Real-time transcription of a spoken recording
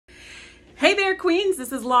Hey there, Queens.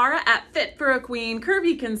 This is Laura at Fit for a Queen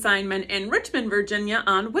Curvy Consignment in Richmond, Virginia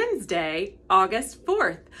on Wednesday, August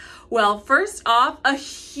 4th. Well, first off, a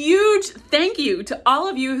huge thank you to all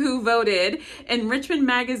of you who voted in Richmond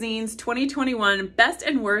Magazine's 2021 Best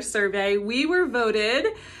and Worst survey. We were voted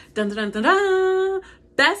dun, dun, dun, dun, dun,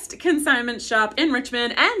 Best Consignment Shop in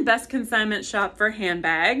Richmond and Best Consignment Shop for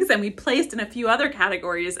handbags, and we placed in a few other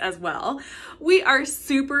categories as well. We are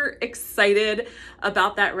super excited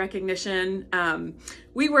about that recognition.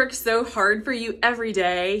 We work so hard for you every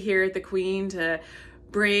day here at the Queen to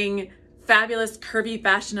bring fabulous curvy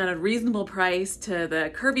fashion at a reasonable price to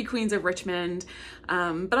the curvy queens of Richmond.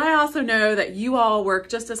 But I also know that you all work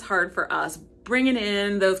just as hard for us, bringing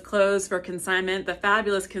in those clothes for consignment, the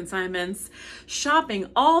fabulous consignments, shopping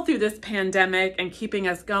all through this pandemic and keeping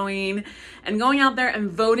us going and going out there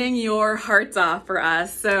and voting your hearts off for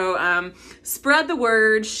us. So spread the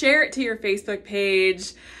word, share it to your Facebook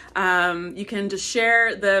page. You can just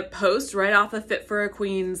share the post right off of Fit for a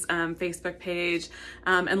Queen's Facebook page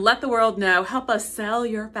and let the world know. Help us sell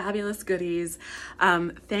your fabulous goodies.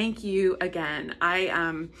 Thank you again.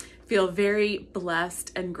 I feel very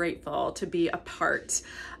blessed and grateful to be a part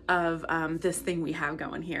of this thing we have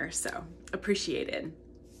going here. So appreciated.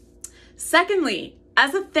 Secondly,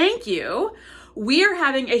 as a thank you, we are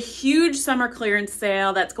having a huge summer clearance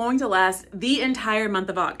sale that's going to last the entire month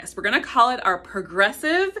of August. We're going to call it our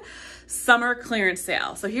Progressive Summer Clearance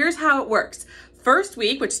Sale. So here's how it works. First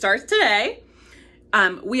week, which starts today,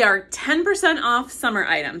 we are 10% off summer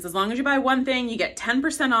items. As long as you buy one thing, you get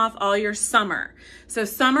 10% off all your summer. So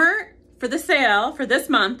summer for the sale for this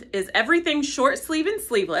month is everything short sleeve and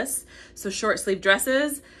sleeveless. So short sleeve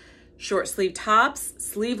dresses, short sleeve tops,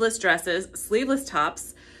 sleeveless dresses, sleeveless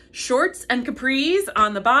tops, shorts and capris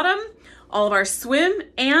on the bottom, all of our swim,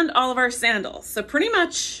 and all of our sandals. So pretty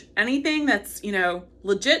much anything that's,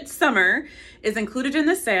 legit summer is included in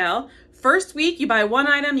the sale. First week, you buy one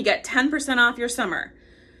item, you get 10% off your summer.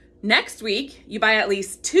 Next week, you buy at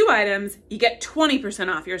least two items, you get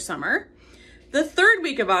 20% off your summer. The third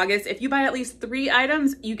week of August, if you buy at least 3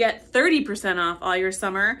 items, you get 30% off all your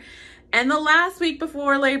summer. And the last week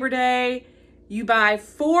before Labor Day, you buy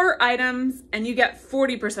 4 items and you get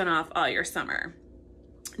 40% off all your summer.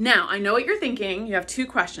 Now, I know what you're thinking. You have 2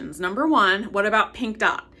 questions. Number 1, what about Pink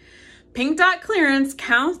Dot? Pink Dot clearance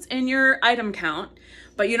counts in your item count,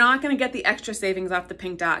 but you're not going to get the extra savings off the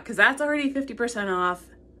Pink Dot because that's already 50% off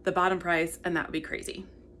the bottom price, and that would be crazy.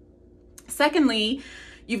 Secondly,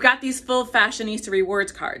 you've got these full Fashionista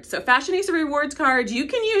Rewards cards. So Fashionista Rewards cards, you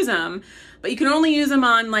can use them, but you can only use them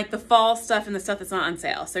on like the fall stuff and the stuff that's not on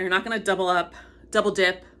sale. So you're not going to double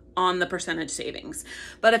dip on the percentage savings.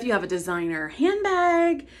 But if you have a designer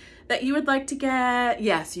handbag that you would like to get,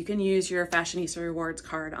 yes, you can use your Fashionista Rewards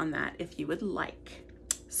card on that if you would like.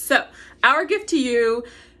 So our gift to you,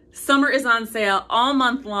 summer is on sale all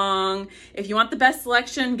month long. If you want the best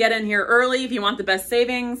selection, get in here early. If you want the best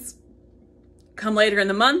savings, come later in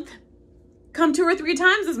the month. Come 2 or 3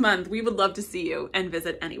 times this month. We would love to see you and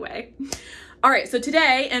visit anyway. All right, so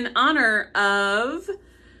today, in honor of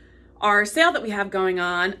our sale that we have going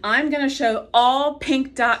on, I'm gonna show all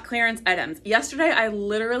Pink Dot clearance items. Yesterday, I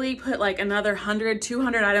literally put like another 100,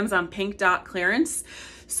 200 items on Pink Dot clearance.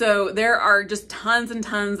 So there are just tons and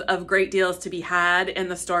tons of great deals to be had in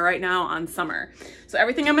the store right now on summer. So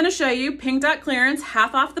everything I'm gonna show you, Pink Dot clearance,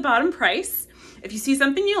 half off the bottom price. If you see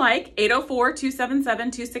something you like,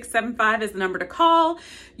 804-277-2675 is the number to call.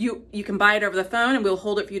 You can buy it over the phone and we'll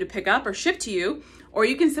hold it for you to pick up or ship to you. Or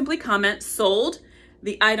you can simply comment sold,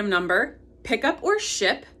 the item number, pick up or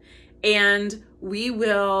ship, and we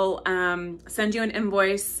will send you an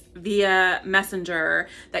invoice via Messenger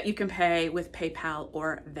that you can pay with PayPal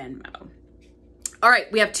or Venmo. All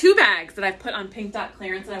right, we have 2 bags that I've put on Pink Dot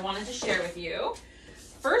clearance that I wanted to share with you.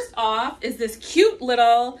 First off is this cute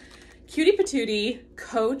little Cutie Patootie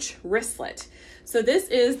Coach wristlet. So this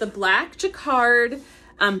is the black jacquard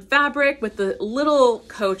fabric with the little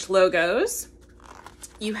Coach logos.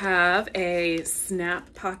 You have a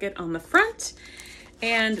snap pocket on the front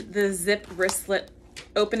and the zip wristlet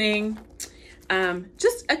opening.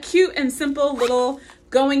 Just a cute and simple little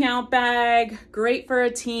going out bag, great for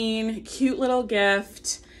a teen, cute little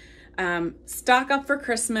gift. Stock up for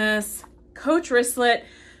Christmas, Coach wristlet,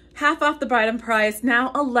 half off the bottom price,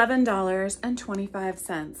 now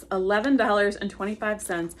 $11.25.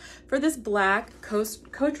 $11.25 for this black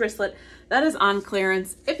Coach wristlet that is on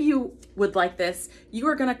clearance. If you would like this, you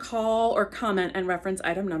are gonna call or comment and reference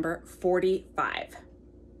item number 45.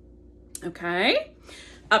 Okay,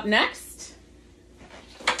 up next,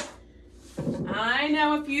 I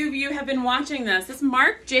know a few of you have been watching this. This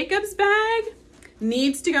Marc Jacobs bag,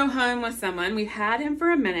 needs to go home with someone. We've had him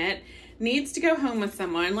for a minute, needs to go home with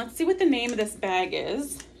someone. Let's see what the name of this bag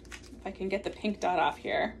is. If I can get the pink dot off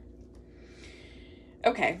here.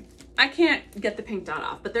 Okay, I can't get the pink dot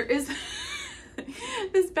off, but there is,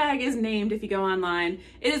 this bag is named if you go online.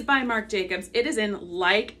 It is by Marc Jacobs. It is in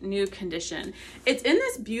like new condition. It's in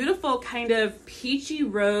this beautiful kind of peachy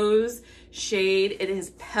rose shade. It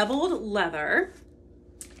is pebbled leather.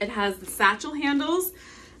 It has the satchel handles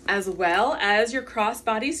as well as your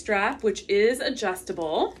crossbody strap, which is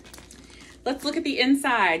adjustable. Let's look at the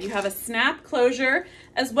inside. You have a snap closure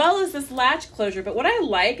as well as this latch closure. But what I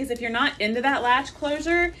like is if you're not into that latch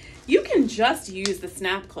closure, you can just use the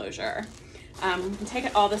snap closure. You can take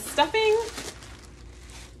out all the stuffing.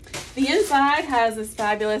 The inside has this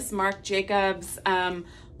fabulous Marc Jacobs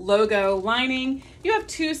logo lining. You have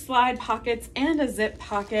 2 slide pockets and a zip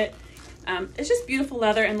pocket. It's just beautiful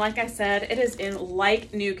leather, and like I said, it is in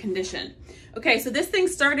like new condition. Okay, so this thing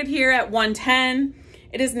started here at $110.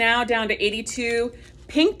 It is now down to $82.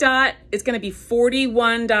 Pink dot is gonna be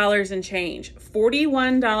 $41 and change.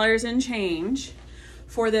 $41 and change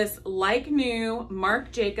for this like new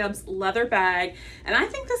Marc Jacobs leather bag. And I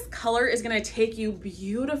think this color is gonna take you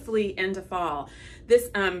beautifully into fall. This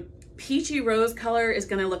peachy rose color is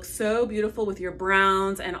gonna look so beautiful with your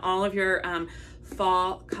browns and all of your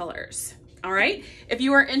fall colors. All right, if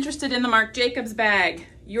you are interested in the Marc Jacobs bag,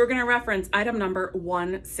 you're gonna reference item number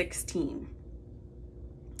 116.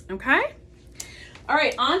 Okay? All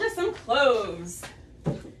right, on to some clothes.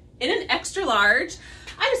 In an extra large,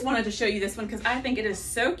 I just wanted to show you this one because I think it is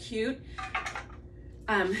so cute.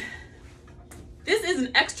 This is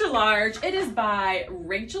an extra large. It is by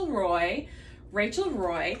Rachel Roy. Rachel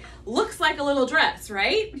Roy. Looks like a little dress,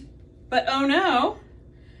 right? But oh no,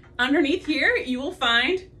 underneath here, you will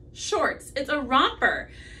find shorts. It's a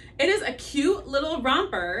romper. It is a cute little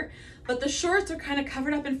romper, but the shorts are kind of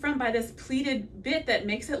covered up in front by this pleated bit that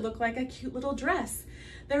makes it look like a cute little dress.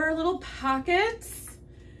 There are little pockets.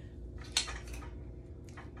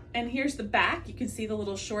 And here's the back. You can see the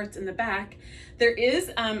little shorts in the back. There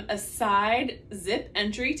is a side zip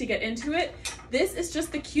entry to get into it. This is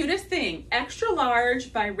just the cutest thing. Extra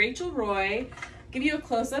large by Rachel Roy. Give you a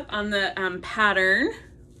close-up on the pattern,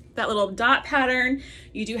 that little dot pattern.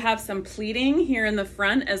 You do have some pleating here in the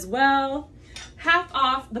front as well. Half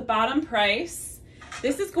off the bottom price.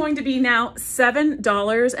 This is going to be now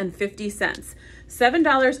 $7.50.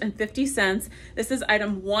 $7.50. This is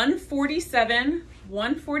item 147.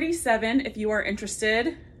 147 if you are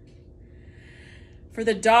interested. For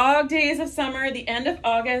the dog days of summer, the end of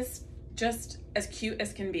August, just as cute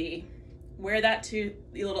as can be. Wear that to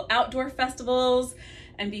the little outdoor festivals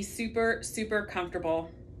and be super, super comfortable.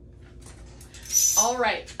 All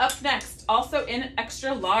right, up next, also in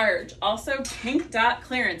extra large, also pink dot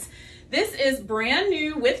clearance. This is brand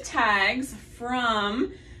new with tags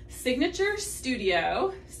from Signature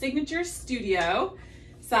Studio. Signature Studio.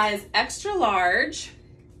 Size extra large.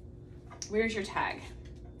 Where's your tag?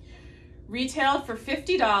 Retailed for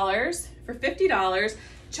 $50. For $50.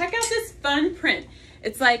 Check out this fun print.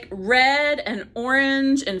 It's like red and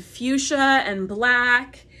orange and fuchsia and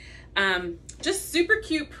black. Just super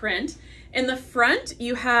cute print. In the front,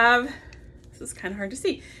 you have, this is kind of hard to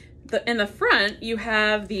see. In the front, you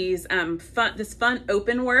have these this fun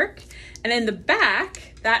open work. And in the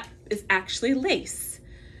back, that is actually lace.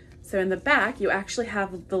 So in the back, you actually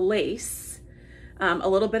have the lace, a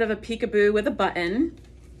little bit of a peekaboo with a button.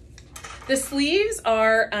 The sleeves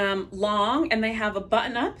are long and they have a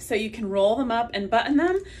button up so you can roll them up and button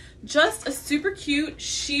them. Just a super cute,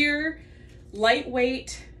 sheer,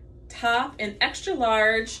 lightweight top in extra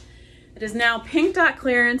large. It is now pink dot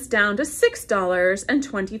clearance down to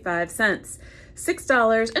 $6.25.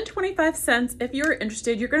 $6.25. If you're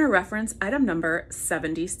interested, you're gonna reference item number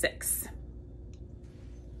 76.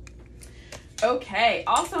 Okay,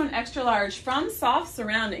 also an extra large from Soft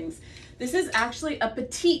Surroundings. This is actually a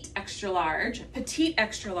petite extra large, petite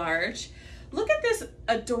extra large. Look at this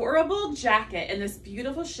adorable jacket in this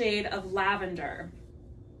beautiful shade of lavender.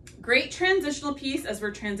 Great transitional piece as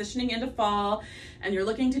we're transitioning into fall and you're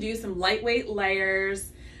looking to do some lightweight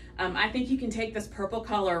layers. I think you can take this purple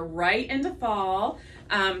color right into fall,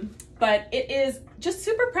 but it is just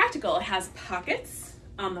super practical. It has pockets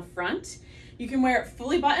on the front. You can wear it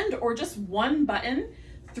fully buttoned or just one button,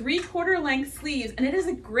 3/4 length sleeves, and it is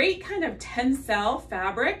a great kind of tencel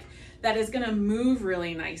fabric that is gonna move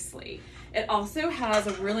really nicely. It also has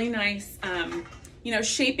a really nice, you know,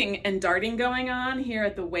 shaping and darting going on here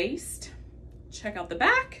at the waist. Check out the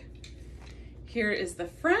back. Here is the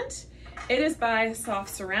front. It is by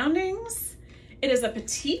Soft Surroundings. It is a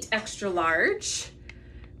petite extra large.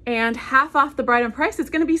 And half off the bridal price, it's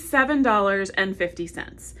gonna be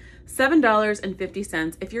 $7.50.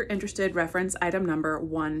 $7.50. If you're interested, reference item number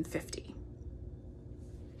 150.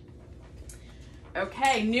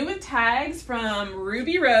 Okay, new with tags from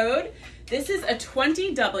Ruby Road. This is a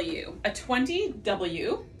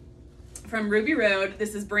 20W from Ruby Road.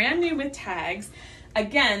 This is brand new with tags.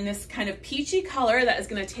 Again, this kind of peachy color that is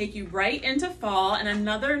going to take you right into fall, and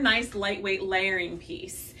another nice lightweight layering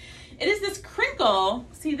piece. It is this crinkle.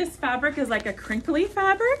 See, this fabric is like a crinkly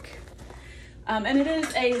fabric. And it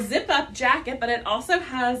is a zip-up jacket, but it also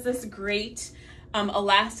has this great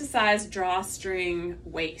elasticized drawstring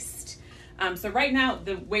waist. So right now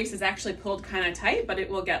the waist is actually pulled kind of tight, but it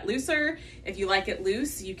will get looser. If you like it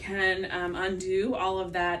loose, you can undo all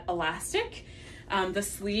of that elastic. The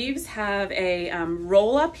sleeves have a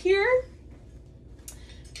roll up here.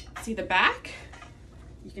 See the back?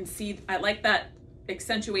 You can see, I like that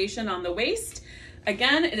accentuation on the waist.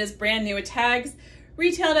 Again, it is brand new with tags.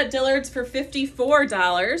 Retailed at Dillard's for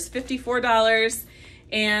 $54,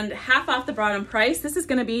 and half off the bottom price. This is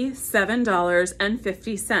gonna be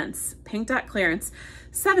 $7.50. Pink dot clearance,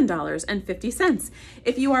 $7.50.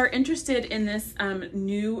 If you are interested in this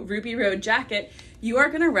new Ruby Road jacket, you are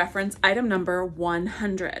gonna reference item number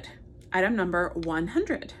 100. Item number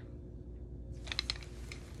 100.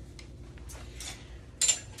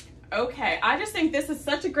 Okay, I just think this is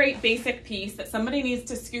such a great basic piece that somebody needs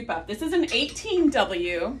to scoop up. This is an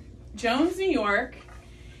 18W, Jones, New York,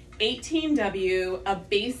 18W, a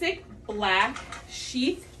basic black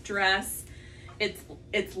sheath dress.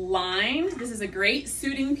 It's lined. This is a great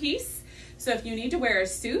suiting piece. So if you need to wear a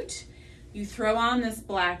suit, you throw on this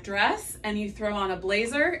black dress and you throw on a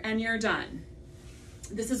blazer and you're done.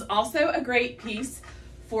 This is also a great piece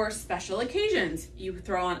for special occasions. You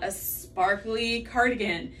throw on a sparkly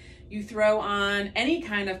cardigan. You throw on any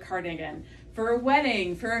kind of cardigan for a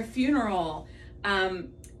wedding, for a funeral.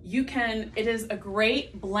 It is a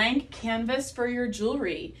great blank canvas for your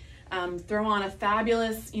jewelry. Throw on a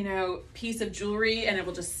fabulous, piece of jewelry and it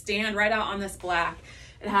will just stand right out on this black.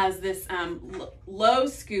 It has this low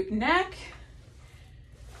scoop neck,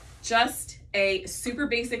 just a super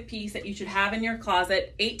basic piece that you should have in your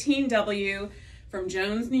closet. 18W from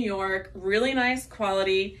Jones, New York, really nice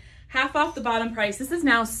quality. Half off the bottom price. This is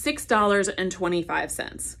now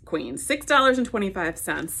 $6.25, Queens,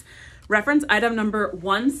 $6.25. Reference item number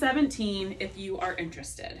 117 if you are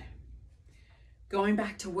interested. Going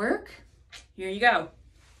back to work, here you go.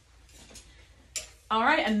 All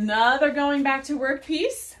right, another going back to work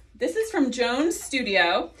piece. This is from Jones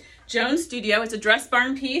Studio. Jones Studio, it's a dress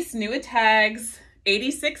barn piece, new with tags,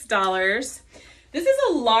 $86. This is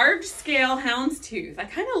a large scale houndstooth. I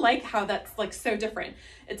kind of like how that's like so different.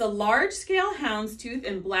 It's a large scale houndstooth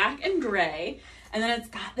in black and gray. And then it's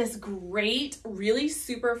got this great, really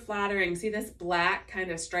super flattering, see this black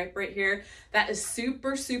kind of stripe right here? That is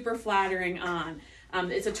super, super flattering on.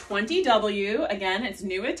 It's a 20W, again, it's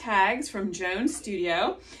new with tags from Jones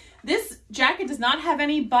Studio. This jacket does not have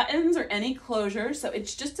any buttons or any closures, so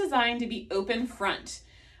it's just designed to be open front.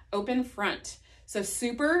 So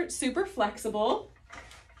super, super flexible.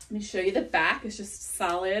 Let me show you the back. It's just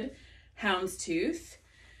solid houndstooth.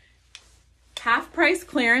 Half price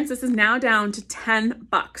clearance. This is now down to $10.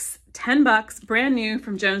 $10, brand new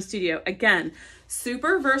from Jones Studio. Again,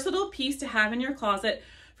 super versatile piece to have in your closet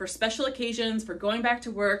for special occasions, for going back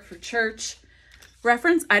to work, for church.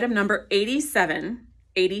 Reference item number 87.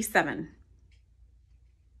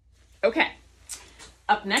 Okay,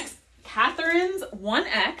 up next, Catherine's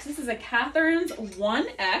 1X. This is a Catherine's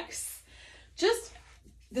 1X. Just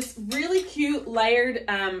this really cute layered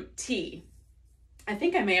tee. I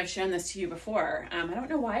think I may have shown this to you before. I don't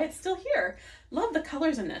know why it's still here. Love the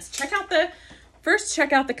colors in this. First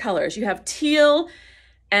check out the colors. You have teal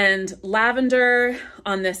and lavender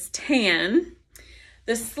on this tan.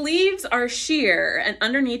 The sleeves are sheer, and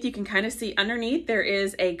underneath you can kind of see underneath there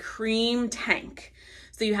is a cream tank.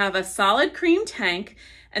 So you have a solid cream tank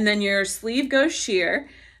and then your sleeve goes sheer.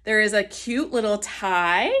 There is a cute little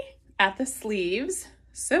tie at the sleeves.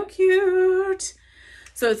 So cute.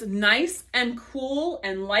 So it's nice and cool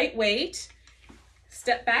and lightweight.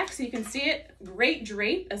 Step back so you can see it. Great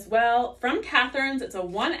drape as well. From Catherine's, it's a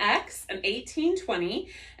 1X, an 1820.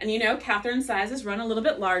 And you know, Catherine's sizes run a little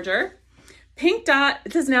bit larger. Pink dot,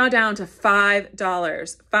 it is now down to $5.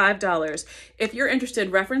 $5. If you're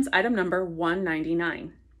interested, reference item number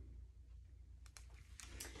 199.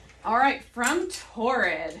 All right, from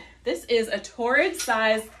Torrid. This is a Torrid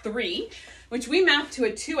size 3, which we mapped to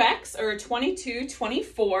a 2X or a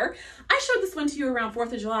 22-24. I showed this one to you around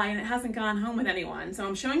 4th of July and it hasn't gone home with anyone. So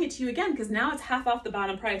I'm showing it to you again because now it's half off the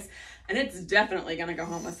bottom price and it's definitely gonna go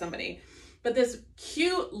home with somebody. But this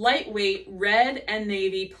cute, lightweight red and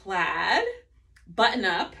navy plaid button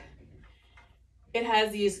up. It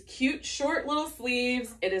has these cute short little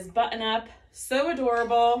sleeves. It is button up, so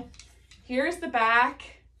adorable. Here's the back.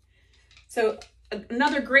 So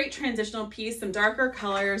another great transitional piece, some darker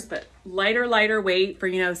colors, but lighter weight for,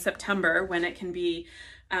 you know, September when it can be,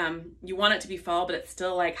 you want it to be fall, but it's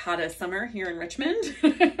still like hot as summer here in Richmond.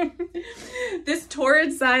 This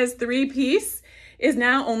Torrid size 3 piece is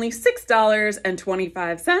now only $6.25.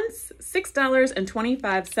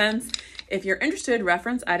 $6.25. If you're interested,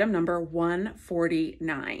 reference item number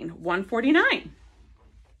 149. 149.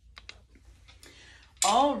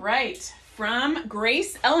 All right. From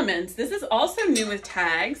Grace Elements. This is also new with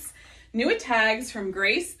tags. New with tags from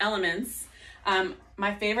Grace Elements.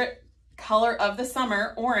 My favorite color of the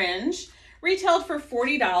summer, orange. Retailed for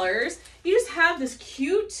 $40. You just have this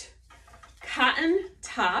cute cotton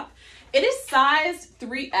top. It is sized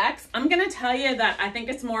 3X. I'm gonna tell you that I think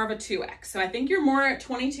it's more of a 2X. So I think you're more at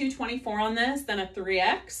 22, 24 on this than a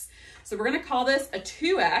 3X. So we're gonna call this a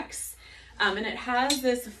 2X. And it has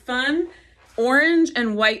this fun orange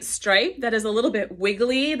and white stripe that is a little bit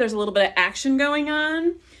wiggly. There's a little bit of action going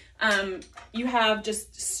on. You have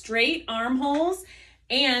just straight armholes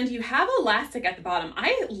and you have elastic at the bottom.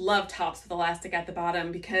 I love tops with elastic at the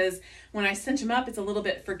bottom because when I cinch them up, it's a little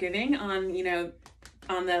bit forgiving on, you know,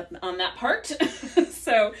 on that part.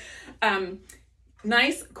 So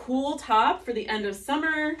nice cool top for the end of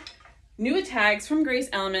summer. New with tags from Grace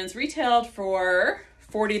Elements, retailed for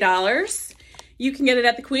 $40. You can get it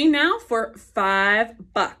at the Queen now for $5.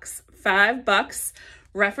 $5.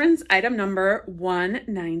 Reference item number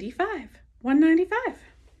 195. 195.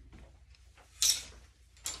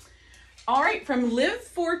 All right, from Live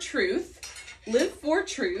for Truth. Live for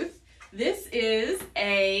Truth. This is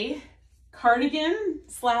a cardigan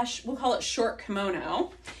slash, we'll call it short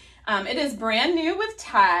kimono. It is brand new with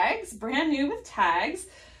tags,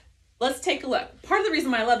 Let's take a look. Part of the reason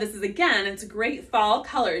why I love this is, again, it's great fall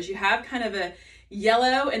colors. You have kind of a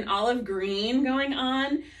yellow and olive green going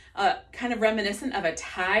on, kind of reminiscent of a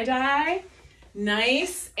tie-dye.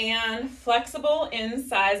 Nice and flexible in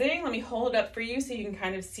sizing. Let me hold it up for you so you can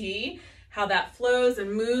kind of see how that flows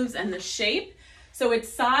and moves and the shape. So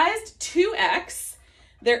it's sized 2X.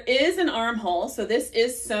 There is an armhole, so this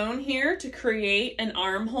is sewn here to create an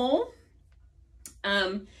armhole.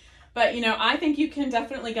 But you know, I think you can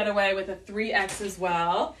definitely get away with a 3X as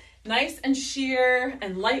well. Nice and sheer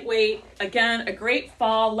and lightweight. Again, a great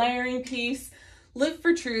fall layering piece. Live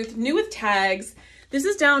for Truth, new with tags. This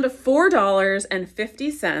is down to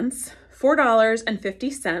 $4.50.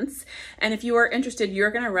 $4.50. And if you are interested,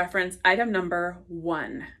 you're going to reference item number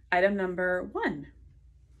 1. Item number 1.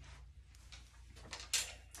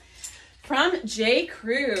 From J.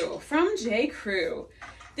 Crew.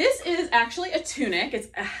 This is actually a tunic. It's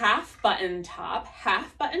a half button top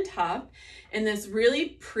in this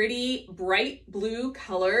really pretty bright blue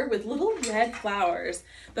color with little red flowers.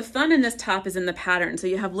 The fun in this top is in the pattern. So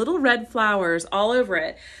you have little red flowers all over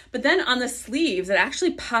it. But then on the sleeves, it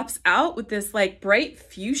actually pops out with this like bright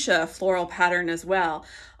fuchsia floral pattern as well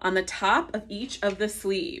on the top of each of the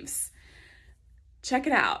sleeves. Check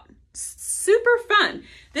it out. Super fun.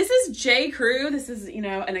 This is J. Crew. This is, you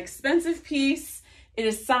know, an expensive piece. It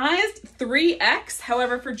is sized 3X.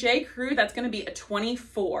 However, for J. Crew, that's going to be a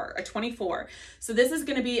 24. So this is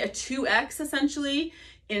going to be a 2X essentially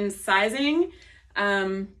in sizing.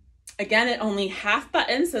 Again, it only half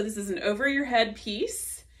button. So this is an over your head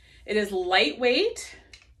piece. It is lightweight.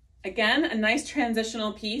 Again, a nice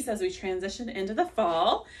transitional piece as we transition into the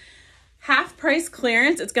fall. Half price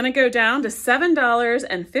clearance. It's going to go down to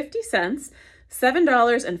 $7.50.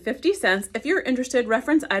 $7.50. If you're interested,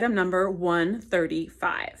 reference item number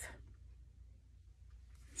 135.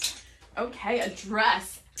 Okay, a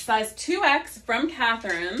dress, size 2X from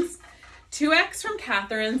Catherine's. 2X from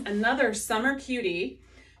Catherine's, another summer cutie.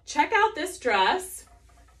 Check out this dress.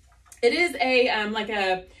 It is a like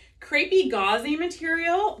a crepey gauzy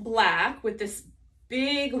material, black, with this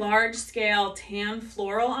big, large scale tan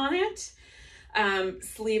floral on it.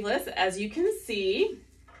 Sleeveless, as you can see.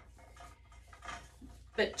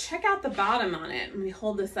 But check out the bottom on it. Let me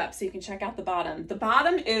hold this up so you can check out the bottom. The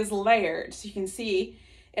bottom is layered. So you can see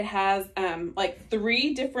it has like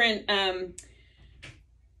 3 different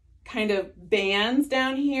kind of bands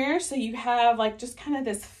down here. So you have like just kind of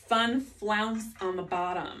this fun flounce on the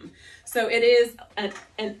bottom. So it is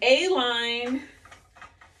an A-line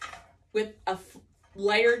with a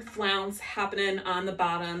layered flounce happening on the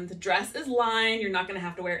bottom. The dress is lined. You're not going to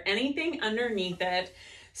have to wear anything underneath it.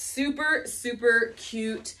 Super, super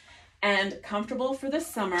cute and comfortable for the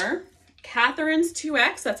summer. Catherine's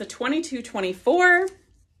 2X, that's a $22.24,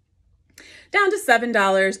 down to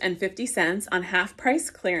 $7.50 on half price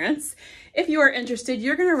clearance. If you are interested,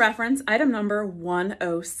 you're going to reference item number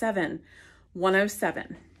 107.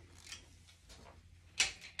 107.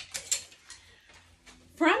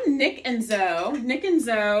 From Nick and Zoe. Nick and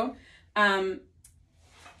Zoe,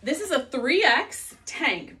 this is a 3X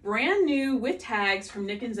tank, brand new with tags from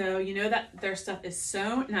Nick and Zoe. You know that their stuff is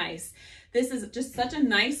so nice. This is just such a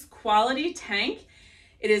nice quality tank.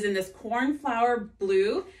 It is in this cornflower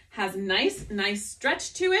blue, has nice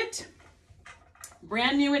stretch to it.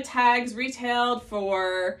 Brand new with tags, retailed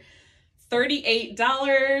for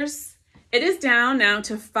 $38. It is down now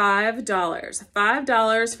to $5.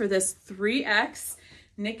 $5 for this 3X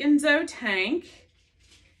Nick and Zoe tank.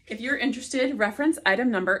 If you're interested, reference item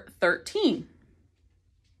number 13.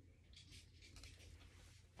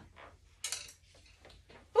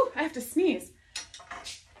 Oh, I have to sneeze.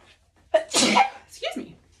 Excuse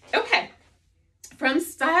me. Okay. From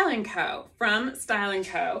Style & Co.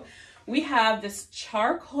 We have this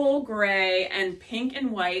charcoal gray and pink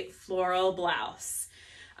and white floral blouse.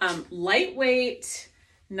 Lightweight,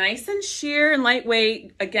 nice and sheer and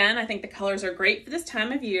lightweight. Again, I think the colors are great for this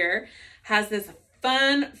time of year. Has this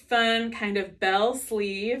fun kind of bell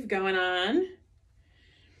sleeve going on.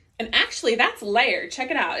 And actually that's layered.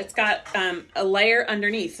 Check it out. It's got a layer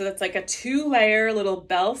underneath. So that's like a 2-layer little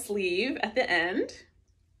bell sleeve at the end.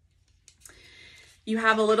 You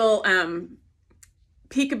have a little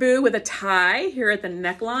peekaboo with a tie here at the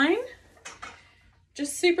neckline.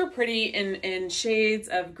 Just super pretty in shades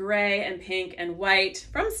of gray and pink and white.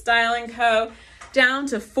 From Style & Co. down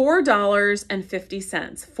to $4.50.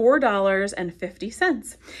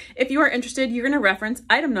 $4.50. If you are interested, you're going to reference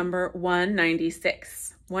item number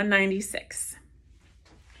 196. 196.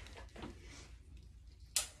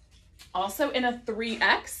 Also in a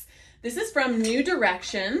 3X. This is from New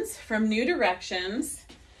Directions.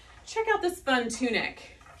 Check out this fun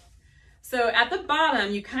tunic. So at the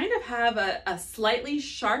bottom, you kind of have a slightly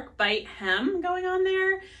shark bite hem going on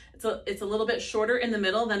there. It's a little bit shorter in the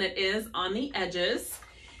middle than it is on the edges.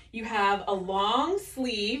 You have a long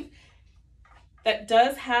sleeve that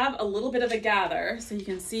does have a little bit of a gather. So you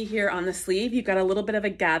can see here on the sleeve, you've got a little bit of a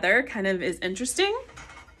gather, kind of is interesting.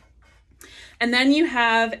 And then you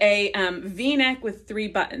have a V-neck with 3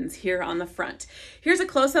 buttons here on the front. Here's a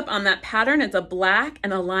close-up on that pattern. It's a black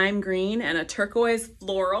and a lime green and a turquoise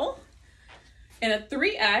floral. In a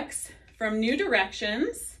 3X from New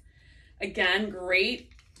Directions. Again, great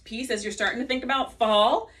piece as you're starting to think about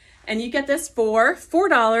fall. And you get this for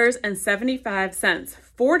 $4.75.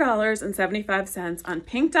 $4.75 on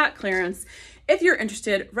Pink Dot clearance. If you're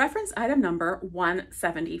interested, reference item number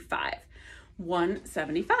 175.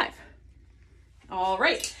 175. All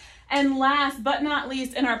right. And last but not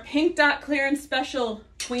least, in our Pink Dot clearance special,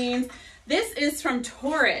 queens, this is from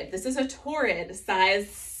Torrid. This is a Torrid size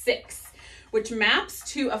 6. Which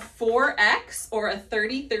maps to a 4X or a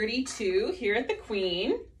 30-32 here at the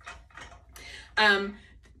Queen.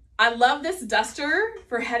 I love this duster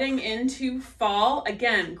for heading into fall.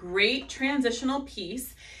 Again, great transitional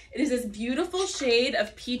piece. It is this beautiful shade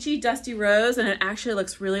of peachy dusty rose, and it actually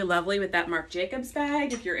looks really lovely with that Marc Jacobs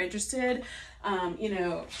bag if you're interested. You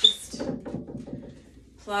know, just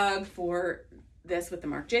plug for this with the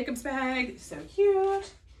Marc Jacobs bag. So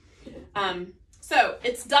cute. So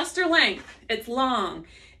it's duster length, it's long,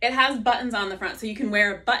 it has buttons on the front, so you can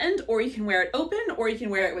wear it buttoned, or you can wear it open, or you can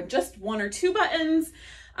wear it with just 1 or 2 buttons.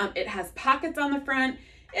 It has pockets on the front,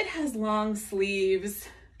 it has long sleeves.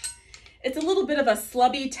 It's a little bit of a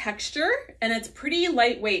slubby texture, and it's pretty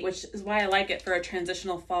lightweight, which is why I like it for a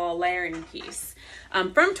transitional fall layering piece.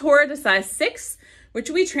 From Torrid to size 6, which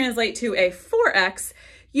we translate to a 4X,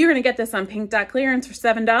 you're gonna get this on Pink Dot clearance for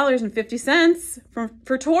 $7.50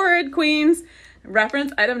 for Torrid, queens.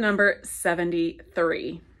 Reference item number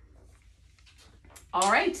 73.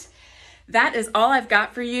 All right, that is all I've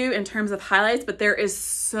got for you in terms of highlights, but there is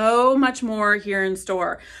so much more here in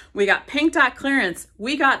store. We got Pink Dot clearance.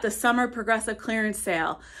 We got the summer progressive clearance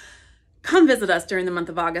sale. Come visit us during the month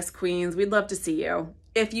of August, queens. We'd love to see you.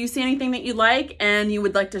 If you see anything that you like and you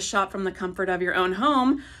would like to shop from the comfort of your own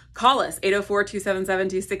home, call us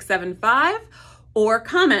 804-277-2675 or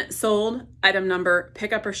comment sold, item number,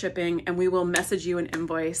 pickup or shipping, and we will message you an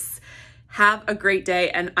invoice. Have a great day,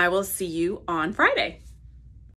 and I will see you on Friday.